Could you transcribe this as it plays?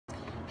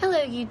Hello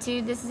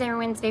YouTube, this is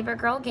everyone's favorite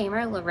girl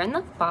gamer,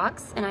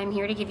 lilrenthefox, and I'm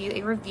here to give you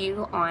a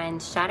review on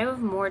Shadow of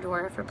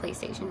Mordor for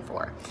PlayStation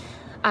 4.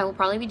 I will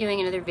probably be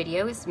doing another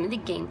video with some of the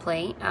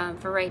gameplay.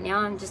 For right now,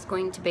 I'm just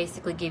going to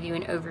basically give you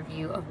an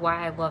overview of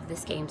why I love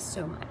this game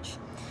so much.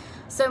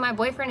 So my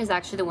boyfriend is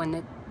actually the one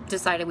that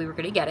decided we were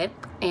going to get it,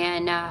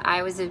 and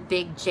I was a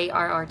big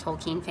J.R.R.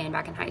 Tolkien fan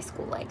back in high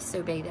school, like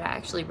so big that I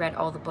actually read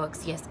all the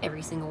books, yes,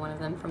 every single one of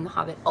them, from The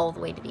Hobbit all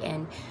the way to the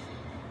end.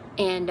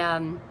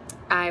 And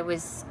I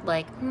was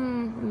like,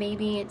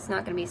 maybe it's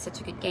not going to be such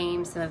a good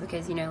game,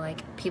 because, you know,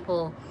 like,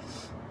 people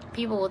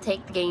will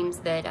take the games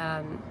that,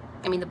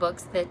 the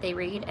books that they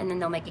read, and then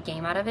they'll make a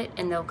game out of it,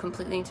 and they'll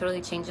completely and totally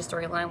change the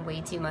storyline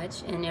way too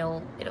much, and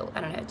it'll,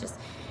 I don't know,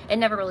 it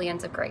never really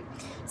ends up great.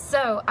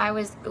 So, I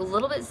was a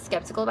little bit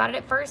skeptical about it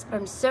at first, but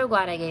I'm so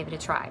glad I gave it a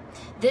try.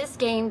 This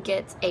game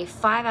gets a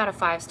 5 out of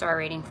 5 star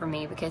rating from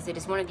me, because it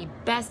is one of the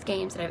best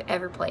games that I've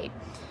ever played.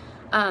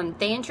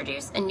 They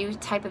introduced a new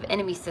type of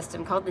enemy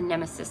system called the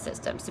Nemesis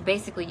system. So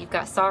basically, you've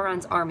got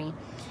Sauron's army,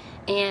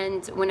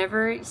 and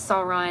whenever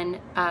Sauron,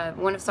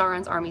 one of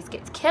Sauron's armies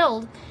gets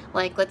killed,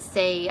 like let's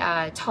say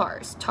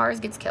Tars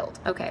gets killed.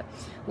 Okay,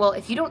 well,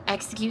 if you don't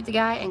execute the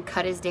guy and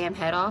cut his damn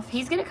head off,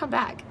 he's gonna come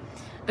back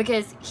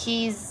because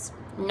he's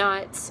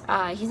not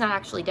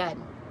actually dead.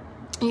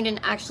 You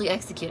didn't actually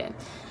execute him.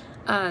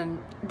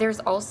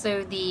 There's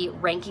also the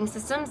ranking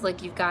systems,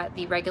 like you've got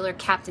the regular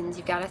captains,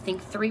 you've got I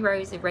think 3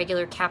 rows of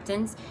regular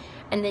captains,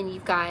 and then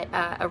you've got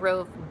a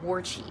row of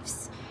war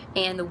chiefs.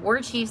 And the war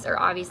chiefs are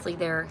obviously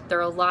they're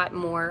a lot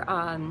more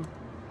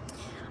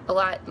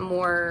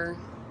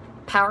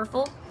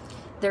powerful.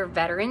 They're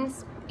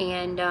veterans,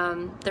 and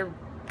they're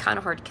kind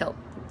of hard to kill.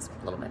 It's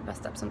a little bit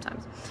messed up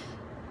sometimes.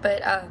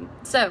 But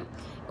so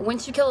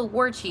once you kill a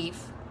war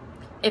chief,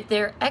 if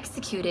they're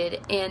executed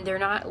and they're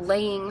not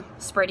laying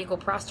spread eagle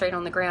prostrate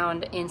on the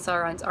ground in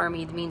Sauron's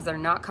army, that means they're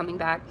not coming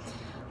back,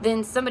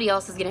 then somebody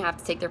else is going to have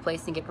to take their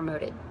place and get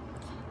promoted.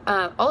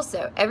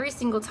 Also, every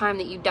single time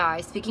that you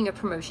die, speaking of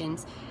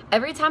promotions,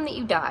 every time that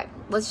you die,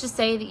 let's just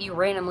say that you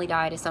randomly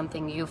die to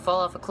something, you fall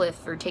off a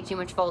cliff or take too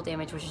much fall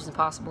damage, which is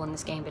impossible in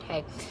this game, but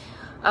hey,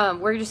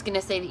 we're just going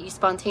to say that you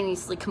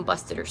spontaneously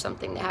combusted or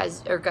something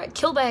or got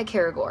killed by a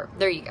Caragor.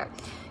 There you go.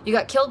 You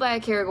got killed by a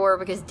Caragor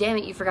because, damn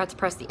it, you forgot to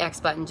press the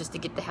X button just to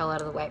get the hell out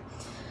of the way.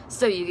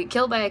 So you get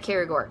killed by a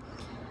Caragor.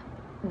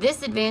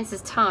 This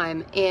advances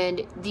time,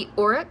 and the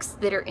orcs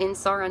that are in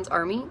Sauron's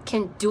army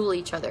can duel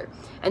each other.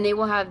 And they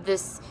will have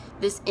this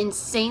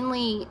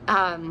insanely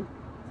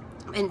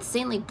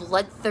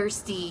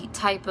bloodthirsty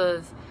type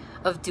of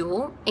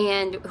duel,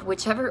 and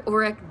whichever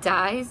orc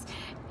dies,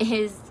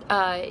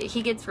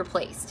 he gets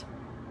replaced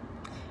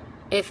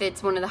if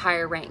it's one of the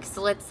higher ranks.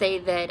 So let's say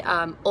that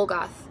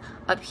Olgoth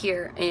up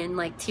here in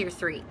like tier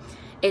 3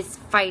 is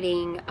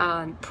fighting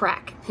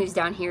Prak, who's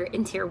down here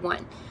in tier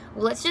 1.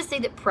 Well, let's just say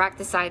that Prak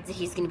decides that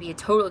he's going to be a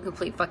total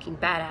complete fucking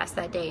badass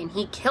that day, and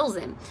he kills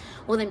him.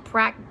 Well, then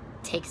Prak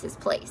takes his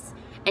place,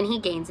 and he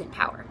gains in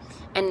power.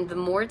 And the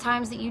more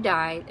times that you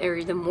die,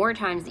 or the more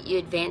times that you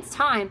advance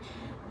time,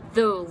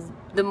 the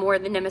more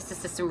the Nemesis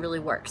system really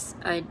works.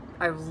 I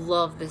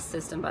love this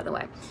system, by the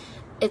way.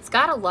 It's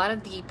got a lot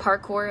of the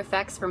parkour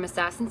effects from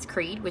Assassin's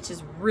Creed, which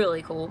is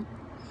really cool.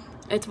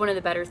 It's one of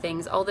the better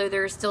things, although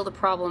there are still the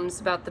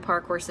problems about the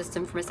parkour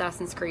system from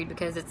Assassin's Creed,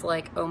 because it's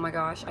like, oh my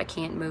gosh, I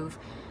can't move,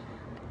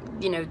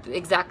 you know,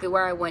 exactly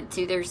where I went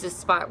to. There's this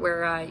spot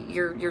where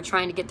you're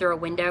trying to get through a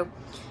window,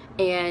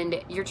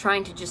 and you're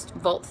trying to just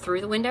vault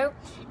through the window,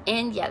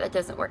 and yeah, that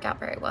doesn't work out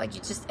very well. You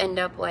just end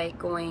up like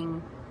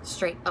going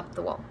straight up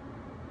the wall.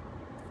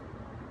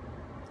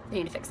 I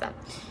need to fix that.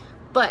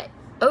 But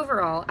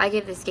overall, I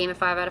give this game a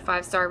 5 out of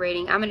 5 star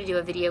rating. I'm going to do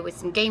a video with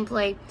some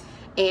gameplay,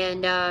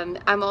 and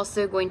I'm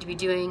also going to be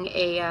doing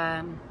a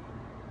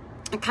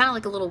kind of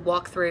like a little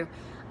walkthrough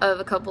of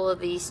a couple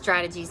of the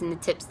strategies and the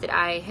tips that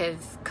I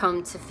have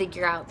come to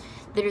figure out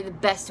that are the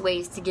best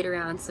ways to get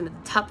around some of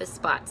the toughest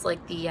spots,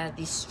 like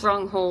these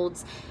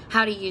strongholds,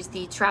 how to use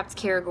the trapped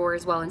Caragor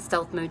as well in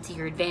stealth mode to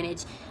your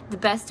advantage, the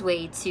best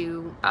way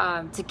to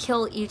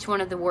kill each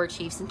one of the war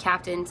chiefs and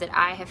captains that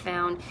I have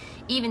found,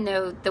 even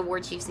though the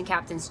war chiefs and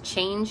captains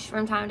change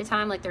from time to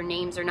time, like their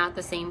names are not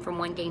the same from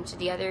one game to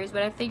the other, is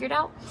what I've figured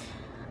out.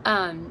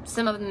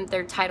 Some of them,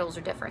 their titles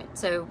are different.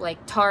 So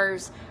like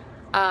Tars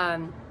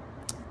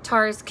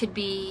could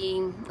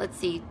be, let's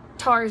see,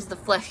 Tars the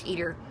Flesh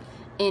Eater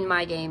in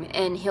my game,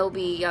 and he'll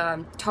be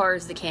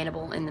Tars the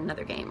Cannibal in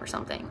another game or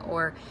something,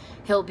 or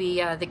he'll be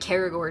the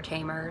Caragor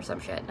Tamer or some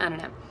shit, I don't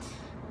know.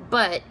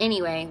 But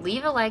anyway,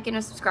 leave a like and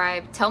a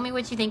subscribe. Tell me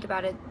what you think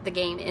about the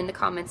game in the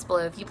comments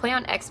below. If you play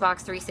on Xbox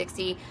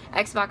 360,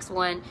 Xbox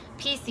One,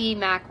 PC,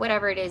 Mac,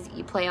 whatever it is that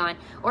you play on,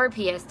 or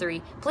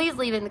PS3, please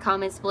leave it in the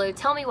comments below.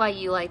 Tell me why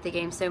you like the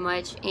game so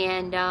much,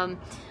 and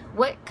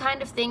what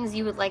kind of things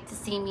you would like to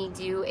see me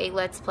do a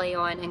Let's Play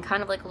on, and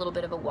kind of like a little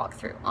bit of a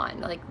walkthrough on,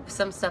 like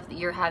some stuff that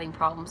you're having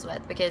problems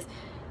with, because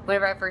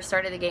whenever I first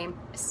started the game,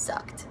 it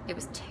sucked. It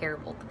was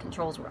terrible. The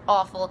controls were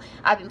awful.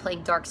 I've been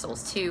playing Dark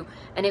Souls 2,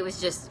 and it was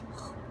just,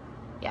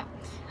 yeah.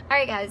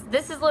 Alright guys,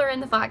 this is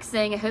Loren the Fox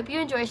saying I hope you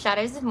enjoy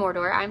Shadows of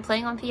Mordor. I'm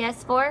playing on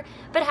PS4,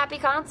 but happy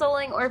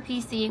consoling or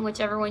PCing,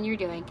 whichever one you're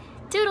doing.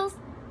 Toodles!